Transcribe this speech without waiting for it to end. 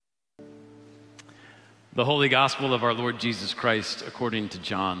The Holy Gospel of our Lord Jesus Christ according to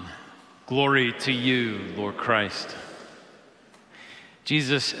John. Glory to you, Lord Christ.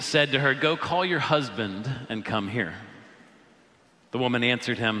 Jesus said to her, "Go call your husband and come here." The woman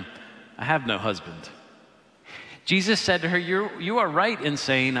answered him, "I have no husband." Jesus said to her, You are right in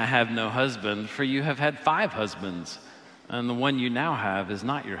saying, 'I have no husband,' for you have had 5 husbands, and the one you now have is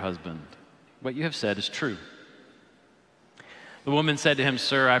not your husband. What you have said is true." The woman said to him,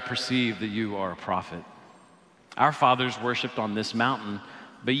 "Sir, I perceive that you are a prophet. Our fathers worshipped on this mountain,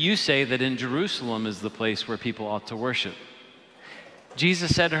 but you say that in Jerusalem is the place where people ought to worship."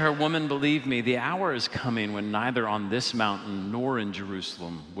 Jesus said to her, "Woman, believe me, the hour is coming when neither on this mountain nor in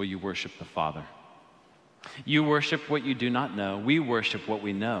Jerusalem will you worship the Father. You worship what you do not know. We worship what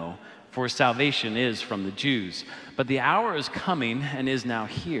we know, for salvation is from the Jews. But the hour is coming and is now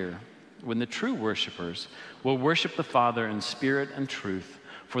here when the true worshipers will worship the Father in spirit and truth,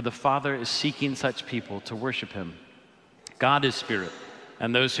 for the Father is seeking such people to worship him. God is spirit,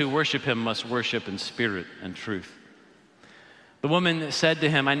 and those who worship him must worship in spirit and truth." The woman said to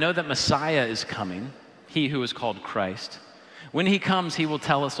him, "I know that Messiah is coming, he who is called Christ. When he comes, he will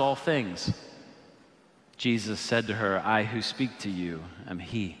tell us all things." Jesus said to her, "I who speak to you am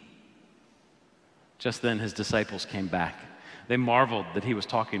he." Just then his disciples came back. They marveled that he was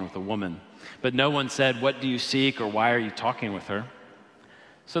talking with a woman, but no one said, "What do you seek?" or "Why are you talking with her?"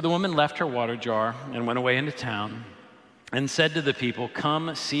 So the woman left her water jar and went away into town and said to the people,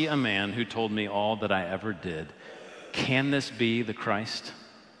 "Come see a man who told me all that I ever did. Can this be the Christ?"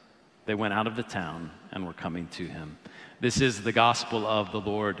 They went out of the town and were coming to him. This is the gospel of the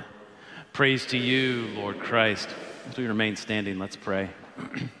Lord. Praise to you, Lord Christ. As we remain standing, let's pray.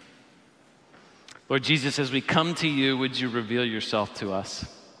 Lord Jesus, as we come to you, would you reveal yourself to us?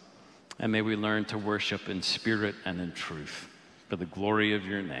 And may we learn to worship in spirit and in truth, for the glory of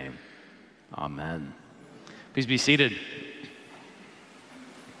your name. Amen. Please be seated.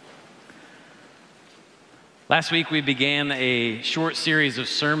 Last week, we began a short series of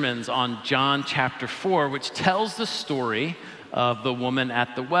sermons on John chapter 4, which tells the story of the woman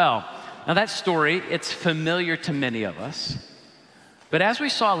at the well. Now, that story, it's familiar to many of us. But as we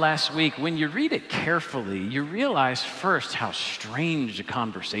saw last week, when you read it carefully, you realize first how strange a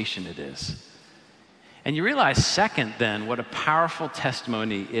conversation it is. And you realize second, then, what a powerful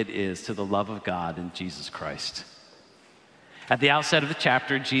testimony it is to the love of God in Jesus Christ. At the outset of the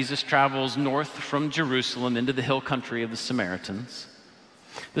chapter, Jesus travels north from Jerusalem into the hill country of the Samaritans.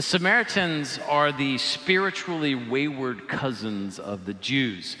 The Samaritans are the spiritually wayward cousins of the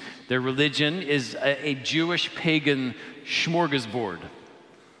Jews. Their religion is a Jewish pagan smorgasbord.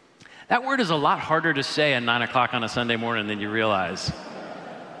 That word is a lot harder to say at 9 o'clock on a Sunday morning than you realize.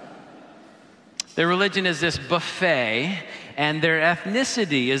 Their religion is this buffet, and their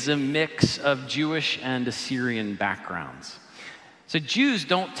ethnicity is a mix of Jewish and Assyrian backgrounds. So Jews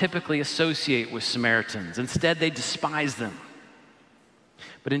don't typically associate with Samaritans. Instead, they despise them.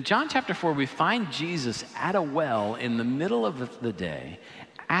 But in John chapter 4, we find Jesus at a well in the middle of the day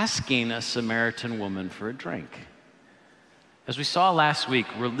asking a Samaritan woman for a drink. As we saw last week,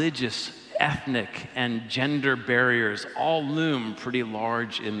 religious, ethnic, and gender barriers all loom pretty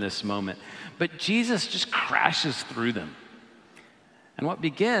large in this moment. But Jesus just crashes through them. And what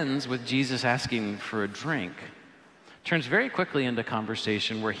begins with Jesus asking for a drink turns very quickly into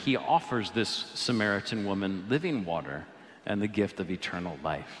conversation where he offers this Samaritan woman living water and the gift of eternal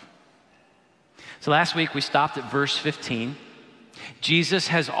life. So last week we stopped at verse 15. Jesus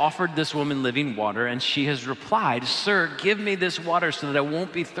has offered this woman living water, and she has replied, "Sir, give me this water so that I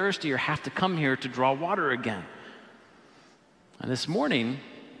won't be thirsty or have to come here to draw water again." And this morning,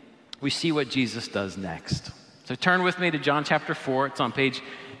 we see what Jesus does next. So turn with me to John chapter 4. It's on page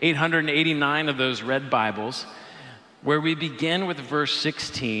 889 of those red Bibles, where we begin with verse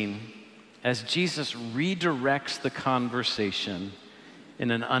 16 as Jesus redirects the conversation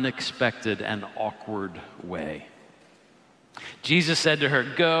in an unexpected and awkward way. Jesus said to her,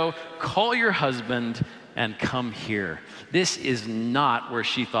 "Go, call your husband and come here." This is not where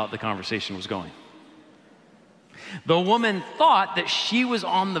she thought the conversation was going. The woman thought that she was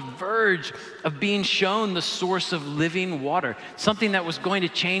on the verge of being shown the source of living water, something that was going to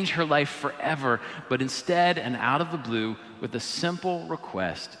change her life forever. But instead, and out of the blue, with a simple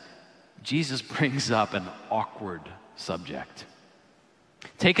request, Jesus brings up an awkward subject.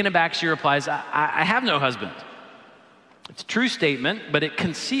 Taken aback, she replies, I have no husband." It's a true statement, but it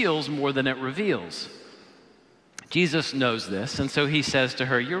conceals more than it reveals. Jesus knows this, and so he says to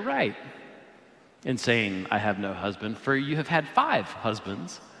her, "You're right in saying, 'I have no husband,' for you have had 5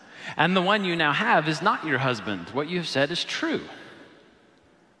 husbands, and the one you now have is not your husband. What you have said is true."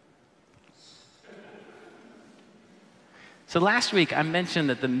 So last week, I mentioned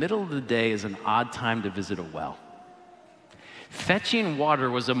that the middle of the day is an odd time to visit a well. Fetching water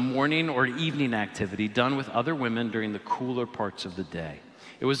was a morning or evening activity done with other women during the cooler parts of the day.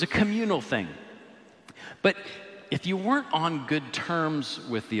 It was a communal thing. But if you weren't on good terms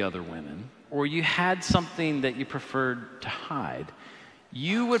with the other women, or you had something that you preferred to hide,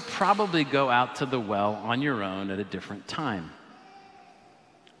 you would probably go out to the well on your own at a different time.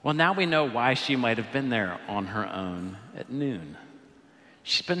 Well, now we know why she might have been there on her own at noon.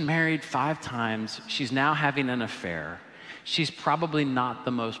 She's been married 5 times. She's now having an affair. She's probably not the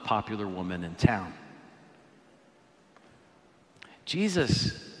most popular woman in town.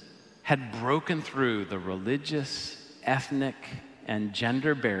 Jesus had broken through the religious, ethnic, and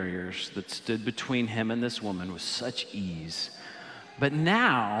gender barriers that stood between him and this woman with such ease. But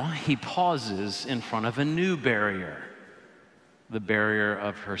now he pauses in front of a new barrier, the barrier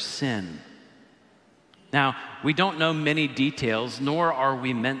of her sin. Now, we don't know many details, nor are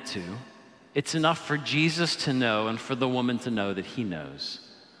we meant to. It's enough for Jesus to know and for the woman to know that he knows.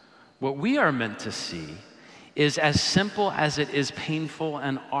 What we are meant to see is as simple as it is painful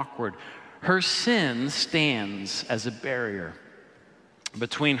and awkward. Her sin stands as a barrier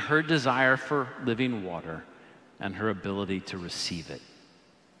between her desire for living water and her ability to receive it.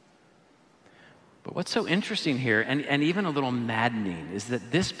 But what's so interesting here, and even a little maddening, is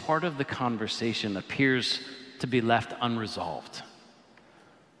that this part of the conversation appears to be left unresolved.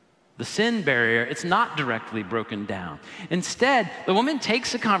 The sin barrier, it's not directly broken down. Instead, the woman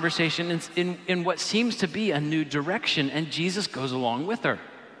takes the conversation in what seems to be a new direction, and Jesus goes along with her.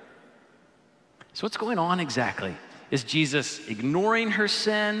 So what's going on exactly? Is Jesus ignoring her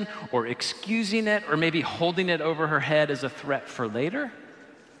sin, or excusing it, or maybe holding it over her head as a threat for later?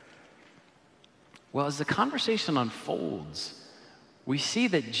 Well, as the conversation unfolds, we see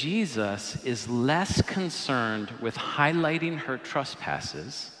that Jesus is less concerned with highlighting her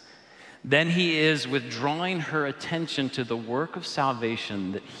trespasses than he is with drawing her attention to the work of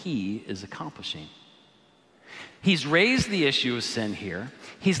salvation that he is accomplishing. He's raised the issue of sin here.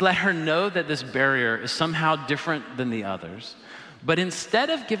 He's let her know that this barrier is somehow different than the others. But instead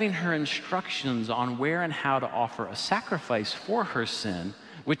of giving her instructions on where and how to offer a sacrifice for her sin,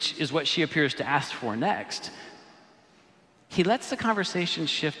 which is what she appears to ask for next, he lets the conversation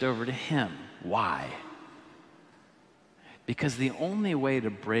shift over to him. Why? Because the only way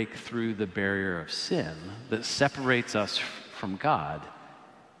to break through the barrier of sin that separates us from God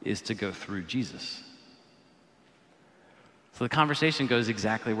is to go through Jesus. So the conversation goes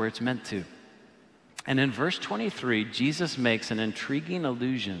exactly where it's meant to. And in verse 23, Jesus makes an intriguing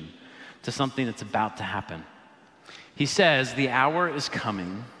allusion to something that's about to happen. He says, "The hour is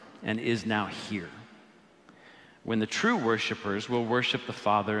coming and is now here, when the true worshipers will worship the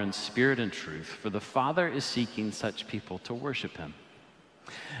Father in spirit and truth, for the Father is seeking such people to worship him."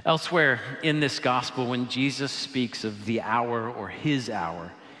 Elsewhere in this gospel, when Jesus speaks of the hour or his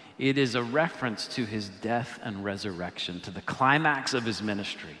hour, it is a reference to his death and resurrection, to the climax of his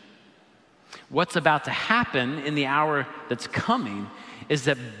ministry. What's about to happen in the hour that's coming is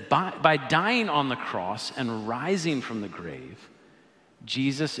that by dying on the cross and rising from the grave,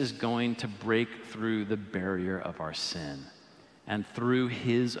 Jesus is going to break through the barrier of our sin and through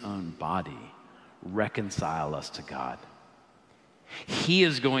his own body reconcile us to God. He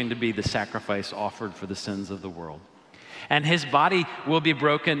is going to be the sacrifice offered for the sins of the world. And his body will be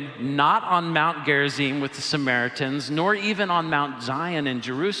broken not on Mount Gerizim with the Samaritans, nor even on Mount Zion in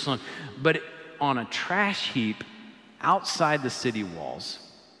Jerusalem, but on a trash heap outside the city walls,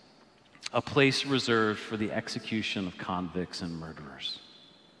 a place reserved for the execution of convicts and murderers.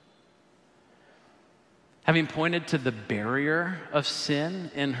 Having pointed to the barrier of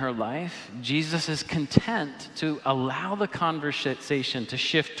sin in her life, Jesus is content to allow the conversation to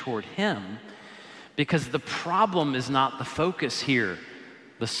shift toward him, because the problem is not the focus here.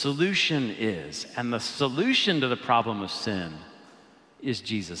 The solution is, and the solution to the problem of sin is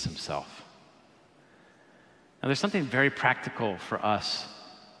Jesus himself. Now, there's something very practical for us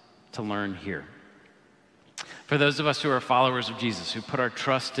to learn here. For those of us who are followers of Jesus, who put our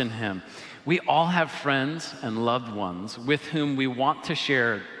trust in him, we all have friends and loved ones with whom we want to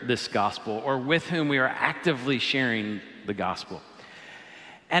share this gospel, or with whom we are actively sharing the gospel.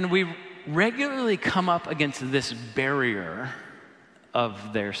 And we regularly come up against this barrier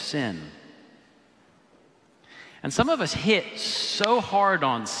of their sin. And some of us hit so hard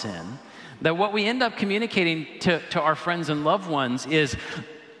on sin that what we end up communicating to our friends and loved ones is,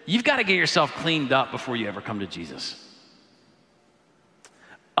 you've got to get yourself cleaned up before you ever come to Jesus.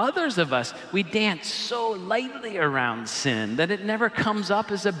 Others of us, we dance so lightly around sin that it never comes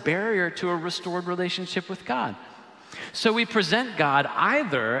up as a barrier to a restored relationship with God. So we present God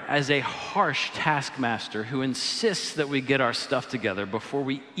either as a harsh taskmaster who insists that we get our stuff together before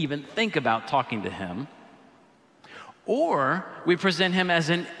we even think about talking to him, or we present him as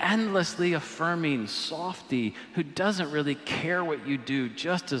an endlessly affirming softy who doesn't really care what you do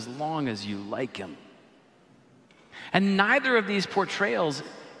just as long as you like him. And neither of these portrayals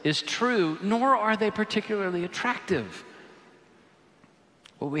is true, nor are they particularly attractive.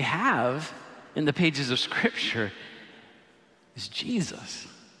 What we have in the pages of Scripture is Jesus,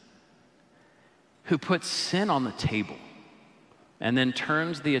 who puts sin on the table and then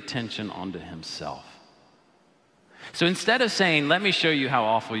turns the attention onto himself. So instead of saying, let me show you how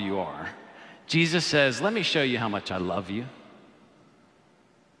awful you are, Jesus says, let me show you how much I love you.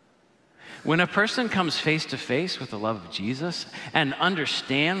 When a person comes face to face with the love of Jesus and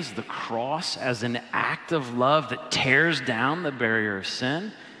understands the cross as an act of love that tears down the barrier of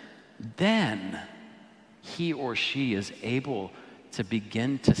sin, then he or she is able to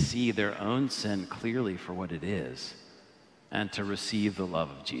begin to see their own sin clearly for what it is and to receive the love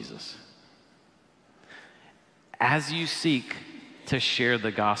of Jesus. As you seek to share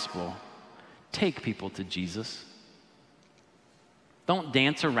the gospel, take people to Jesus. Don't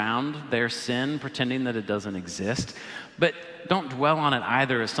dance around their sin pretending that it doesn't exist, but don't dwell on it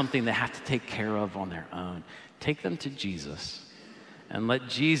either as something they have to take care of on their own. Take them to Jesus and let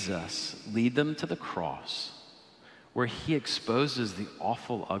Jesus lead them to the cross where he exposes the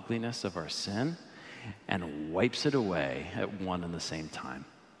awful ugliness of our sin and wipes it away at one and the same time.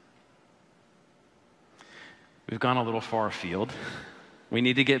 We've gone a little far afield. We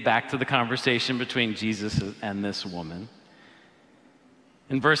need to get back to the conversation between Jesus and this woman.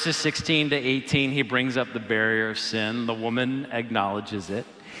 In verses 16 to 18, he brings up the barrier of sin. The woman acknowledges it.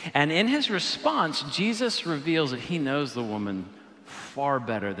 And in his response, Jesus reveals that he knows the woman far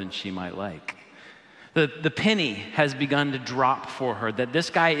better than she might like. The penny has begun to drop for her that this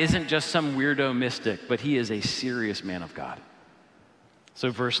guy isn't just some weirdo mystic, but he is a serious man of God.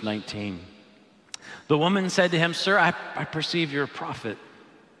 So verse 19, the woman said to him, "Sir, I perceive you're a prophet.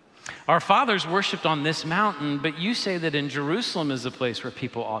 Our fathers worshipped on this mountain, but you say that in Jerusalem is the place where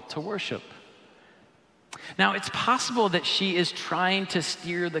people ought to worship." Now, it's possible that she is trying to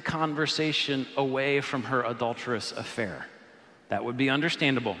steer the conversation away from her adulterous affair. That would be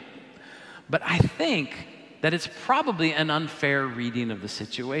understandable. But I think that it's probably an unfair reading of the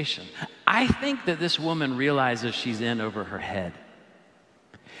situation. I think that this woman realizes she's in over her head.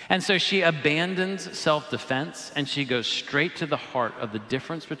 And so she abandons self-defense and she goes straight to the heart of the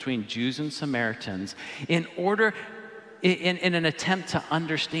difference between Jews and Samaritans in an attempt to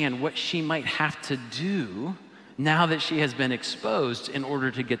understand what she might have to do now that she has been exposed in order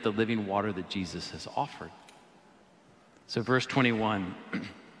to get the living water that Jesus has offered. So verse 21,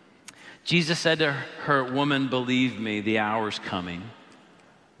 Jesus said to her, "Woman, believe me, the hour's coming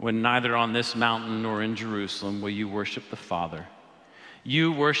when neither on this mountain nor in Jerusalem will you worship the Father.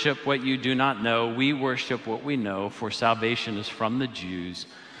 You worship what you do not know. We worship what we know, for salvation is from the Jews.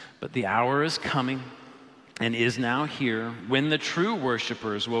 But the hour is coming and is now here when the true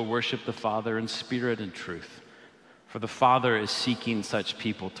worshipers will worship the Father in spirit and truth. For the Father is seeking such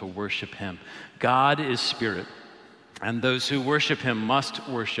people to worship him. God is spirit, and those who worship him must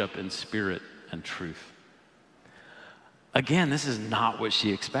worship in spirit and truth." Again, this is not what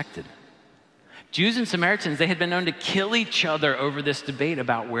she expected. Jews and Samaritans, they had been known to kill each other over this debate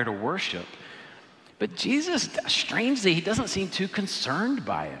about where to worship. But Jesus, strangely, he doesn't seem too concerned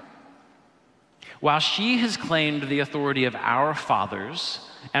by it. While she has claimed the authority of our fathers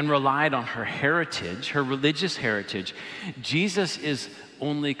and relied on her heritage, her religious heritage, Jesus is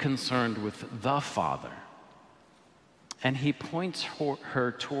only concerned with the Father. And he points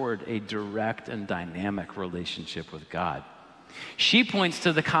her toward a direct and dynamic relationship with God. She points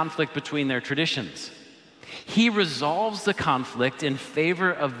to the conflict between their traditions. He resolves the conflict in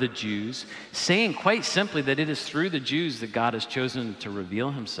favor of the Jews, saying quite simply that it is through the Jews that God has chosen to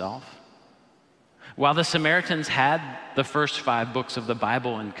reveal himself. While the Samaritans had the first 5 books of the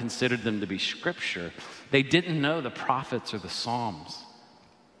Bible and considered them to be scripture, they didn't know the prophets or the Psalms.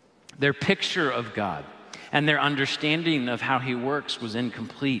 Their picture of God and their understanding of how he works was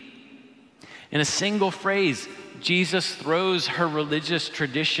incomplete. In a single phrase, Jesus throws her religious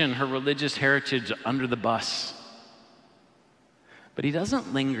tradition, her religious heritage under the bus. But he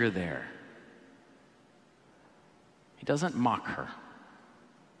doesn't linger there. He doesn't mock her.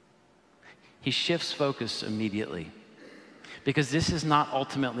 He shifts focus immediately, because this is not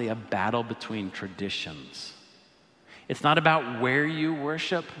ultimately a battle between traditions. It's not about where you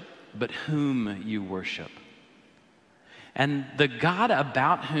worship, but whom you worship. And the God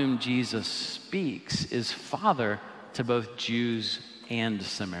about whom Jesus speaks is Father to both Jews and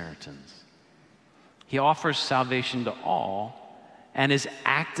Samaritans. He offers salvation to all and is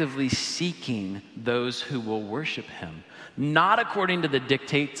actively seeking those who will worship him, not according to the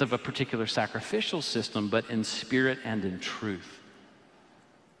dictates of a particular sacrificial system, but in spirit and in truth.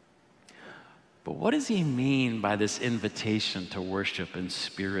 But what does he mean by this invitation to worship in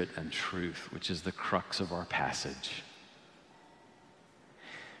spirit and truth, which is the crux of our passage?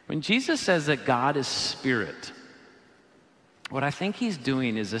 When Jesus says that God is spirit, what I think he's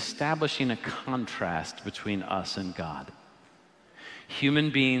doing is establishing a contrast between us and God. Human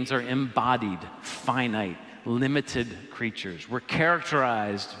beings are embodied, finite, limited creatures. We're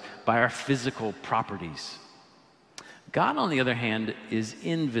characterized by our physical properties. God, on the other hand, is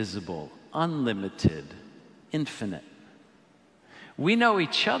invisible, unlimited, infinite. We know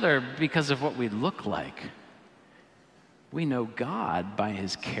each other because of what we look like. We know God by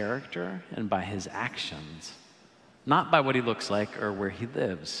his character and by his actions, not by what he looks like or where he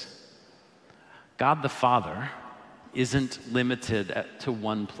lives. God the Father isn't limited to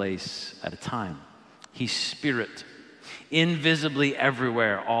one place at a time. He's spirit, invisibly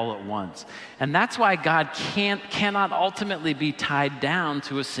everywhere all at once. And that's why God cannot ultimately be tied down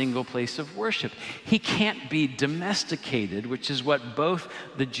to a single place of worship. He can't be domesticated, which is what both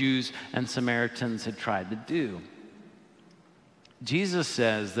the Jews and Samaritans had tried to do. Jesus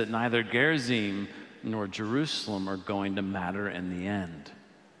says that neither Gerizim nor Jerusalem are going to matter in the end.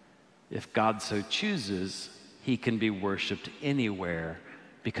 If God so chooses, he can be worshiped anywhere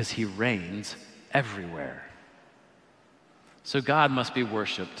because he reigns everywhere. So God must be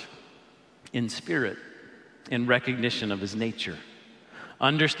worshiped in spirit, in recognition of his nature,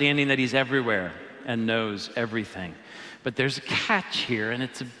 understanding that he's everywhere and knows everything. But there's a catch here, and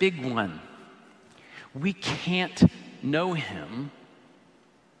it's a big one. We can't know him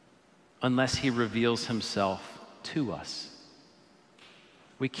unless he reveals himself to us.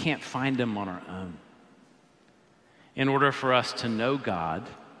 We can't find him on our own. In order for us to know God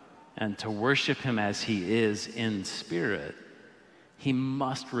and to worship him as he is in spirit, he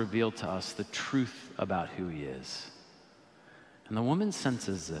must reveal to us the truth about who he is. And the woman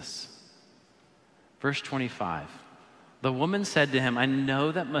senses this. Verse 25, the woman said to him, I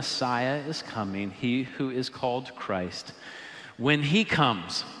know that Messiah is coming, he who is called Christ. When he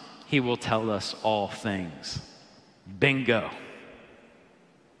comes, he will tell us all things. Bingo.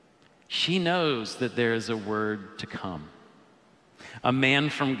 She knows that there is a word to come, a man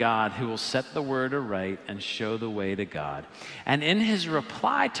from God who will set the word aright and show the way to God. And in his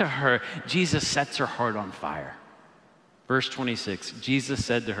reply to her, Jesus sets her heart on fire. Verse 26, Jesus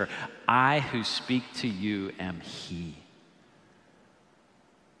said to her, I who speak to you am he.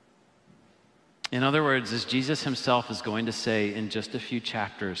 In other words, as Jesus himself is going to say in just a few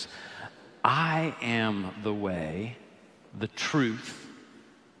chapters, I am the way, the truth,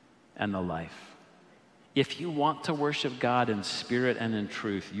 and the life. If you want to worship God in spirit and in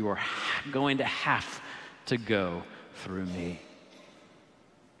truth, you are going to have to go through me.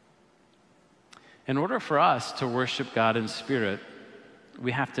 In order for us to worship God in spirit,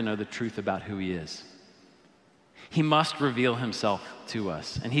 we have to know the truth about who he is. He must reveal himself to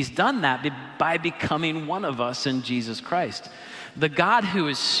us. And he's done that by becoming one of us in Jesus Christ. The God who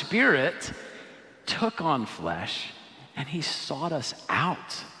is spirit took on flesh, and he sought us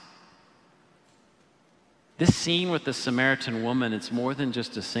out. This scene with the Samaritan woman, it's more than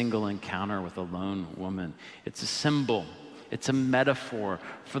just a single encounter with a lone woman. It's a symbol. It's a metaphor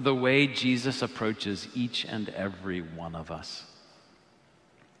for the way Jesus approaches each and every one of us.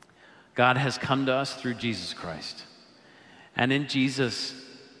 God has come to us through Jesus Christ. And in Jesus,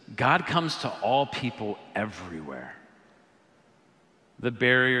 God comes to all people everywhere. The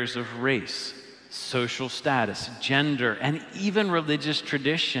barriers of race, social status, gender, and even religious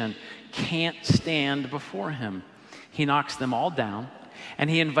tradition can't stand before him. He knocks them all down, and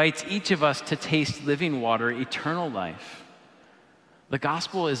he invites each of us to taste living water, eternal life. The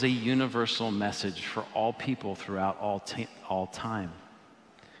gospel is a universal message for all people throughout all time.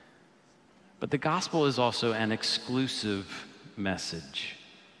 But the gospel is also an exclusive message.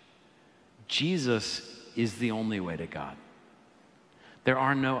 Jesus is the only way to God. There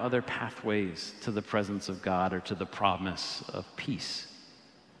are no other pathways to the presence of God or to the promise of peace.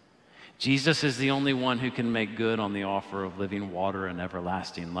 Jesus is the only one who can make good on the offer of living water and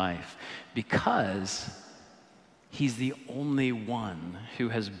everlasting life, because he's the only one who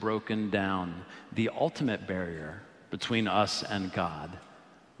has broken down the ultimate barrier between us and God,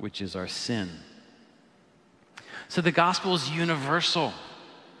 which is our sin. So the gospel is universal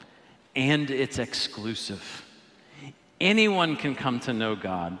and it's exclusive. Anyone can come to know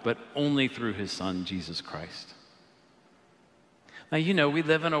God, but only through his son, Jesus Christ. Now, we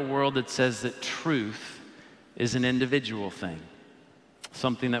live in a world that says that truth is an individual thing,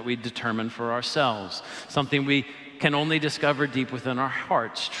 something that we determine for ourselves, something we can only discover deep within our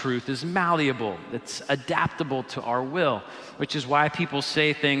hearts. Truth is malleable, it's adaptable to our will, which is why people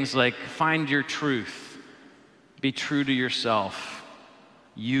say things like, find your truth, be true to yourself,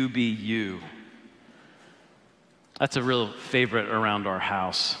 you be you. That's a real favorite around our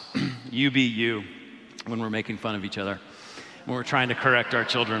house. You be you, when we're making fun of each other, when we're trying to correct our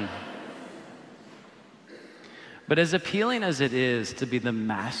children. But as appealing as it is to be the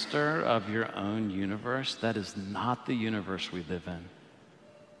master of your own universe, that is not the universe we live in.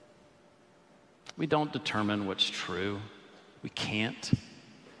 We don't determine what's true. We can't.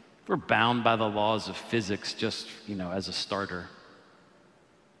 We're bound by the laws of physics just, as a starter.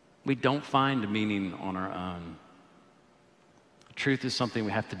 We don't find meaning on our own. Truth is something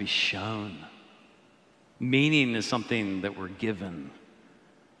we have to be shown. Meaning is something that we're given.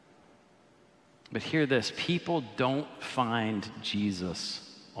 But hear this, people don't find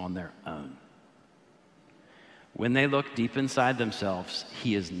Jesus on their own. When they look deep inside themselves,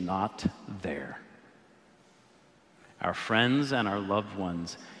 he is not there. Our friends and our loved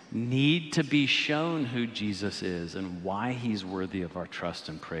ones need to be shown who Jesus is and why he's worthy of our trust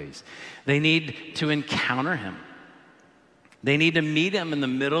and praise. They need to encounter him. They need to meet him in the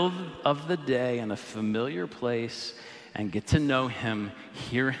middle of the day in a familiar place and get to know him,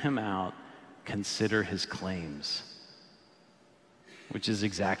 hear him out, consider his claims, which is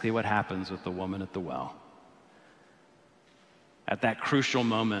exactly what happens with the woman at the well. At that crucial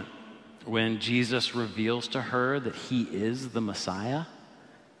moment when Jesus reveals to her that he is the Messiah,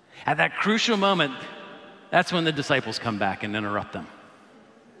 at that crucial moment, that's when the disciples come back and interrupt them.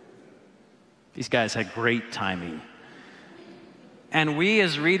 These guys had great timing. And we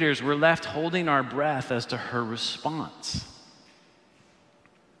as readers were left holding our breath as to her response.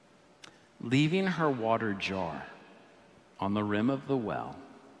 Leaving her water jar on the rim of the well,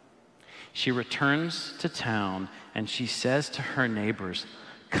 she returns to town and she says to her neighbors,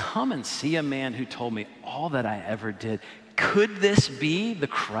 "Come and see a man who told me all that I ever did. Could this be the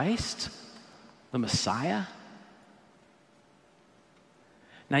Christ, the Messiah?"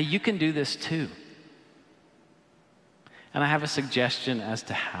 Now you can do this too. And I have a suggestion as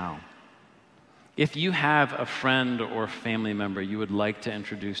to how. If you have a friend or family member you would like to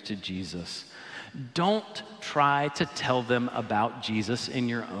introduce to Jesus, don't try to tell them about Jesus in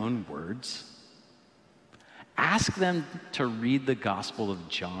your own words. Ask them to read the Gospel of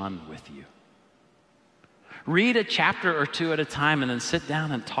John with you. Read a chapter or two at a time and then sit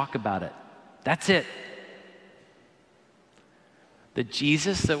down and talk about it. That's it. The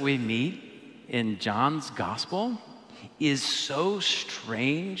Jesus that we meet in John's Gospel is so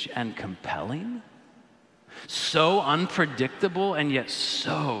strange and compelling, so unpredictable and yet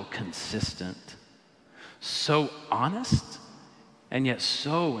so consistent, so honest and yet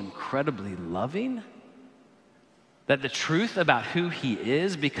so incredibly loving, that the truth about who he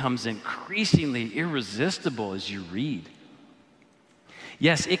is becomes increasingly irresistible as you read.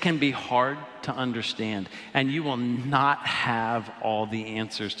 Yes, it can be hard to understand, and you will not have all the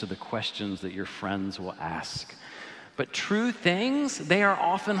answers to the questions that your friends will ask. But true things, they are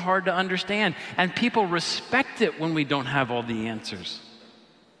often hard to understand, and people respect it when we don't have all the answers.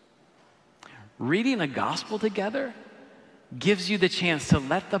 Reading a gospel together gives you the chance to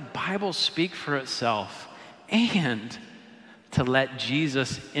let the Bible speak for itself and to let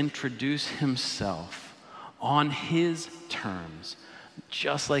Jesus introduce himself on his terms,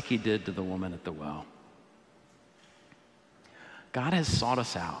 just like he did to the woman at the well. God has sought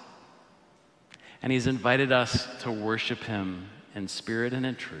us out. And he's invited us to worship him in spirit and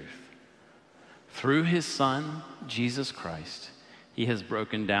in truth. Through his Son, Jesus Christ, he has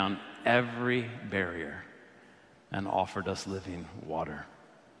broken down every barrier and offered us living water.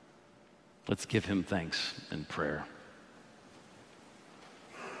 Let's give him thanks in prayer.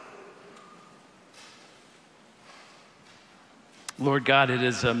 Lord God, it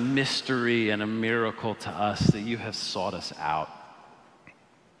is a mystery and a miracle to us that you have sought us out,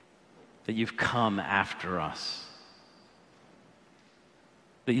 that you've come after us,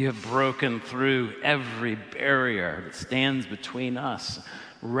 that you have broken through every barrier that stands between us,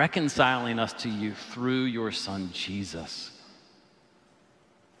 reconciling us to you through your Son, Jesus.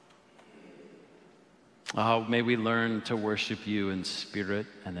 Oh, may we learn to worship you in spirit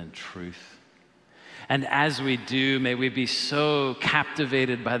and in truth. And as we do, may we be so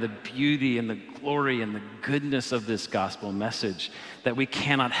captivated by the beauty and the glory and the goodness of this gospel message that we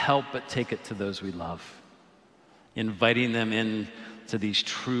cannot help but take it to those we love, inviting them into these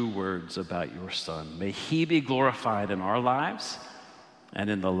true words about your Son. May he be glorified in our lives, and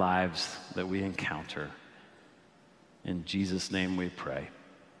in the lives that we encounter. In Jesus' name we pray.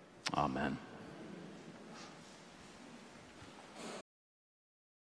 Amen.